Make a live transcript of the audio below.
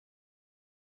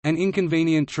An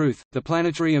Inconvenient Truth, The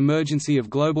Planetary Emergency of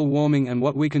Global Warming and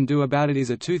What We Can Do About It is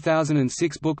a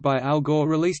 2006 book by Al Gore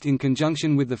released in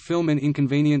conjunction with the film An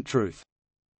Inconvenient Truth.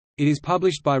 It is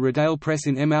published by Riddale Press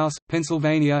in Emmaus,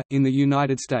 Pennsylvania, in the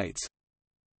United States.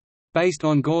 Based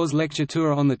on Gore's lecture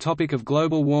tour on the topic of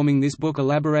global warming, this book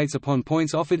elaborates upon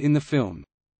points offered in the film.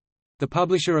 The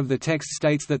publisher of the text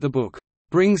states that the book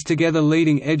brings together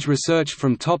leading-edge research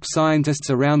from top scientists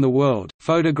around the world,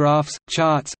 photographs,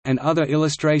 charts, and other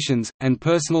illustrations, and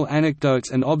personal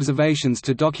anecdotes and observations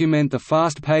to document the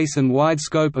fast pace and wide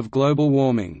scope of global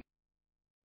warming.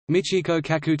 Michiko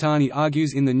Kakutani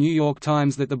argues in the New York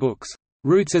Times that the book's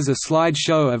roots as a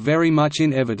slideshow are very much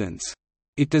in evidence.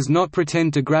 It does not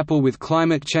pretend to grapple with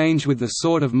climate change with the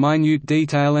sort of minute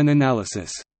detail and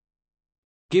analysis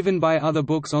given by other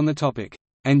books on the topic,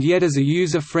 and yet as a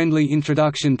user-friendly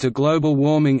introduction to global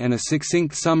warming and a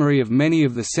succinct summary of many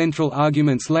of the central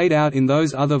arguments laid out in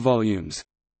those other volumes.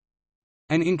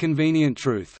 An Inconvenient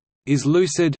Truth is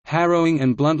lucid, harrowing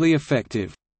and bluntly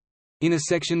effective. In a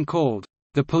section called,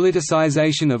 "The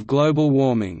Politicization of Global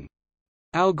Warming,"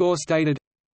 Al Gore stated,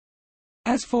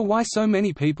 "As for why so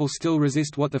many people still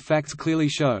resist what the facts clearly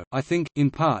show, I think, in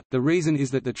part, the reason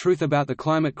is that the truth about the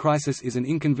climate crisis is an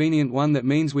inconvenient one that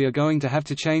means we are going to have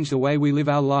to change the way we live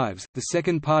our lives." The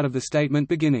second part of the statement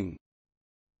beginning,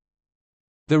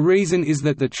 "The reason is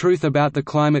that the truth about the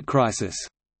climate crisis,"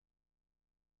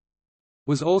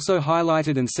 was also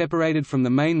highlighted and separated from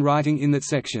the main writing in that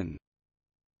section.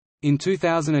 In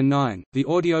 2009, the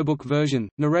audiobook version,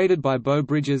 narrated by Beau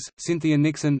Bridges, Cynthia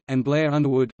Nixon, and Blair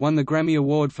Underwood, won the Grammy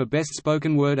Award for Best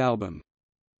Spoken Word Album.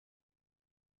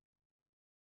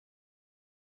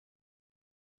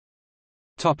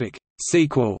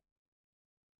 Sequel.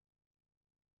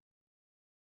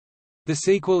 The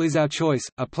sequel is Our Choice,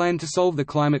 a plan to solve the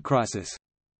climate crisis.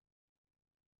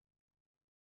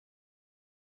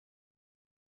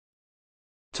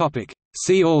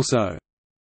 See also: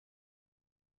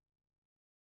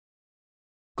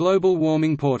 Global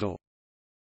Warming Portal.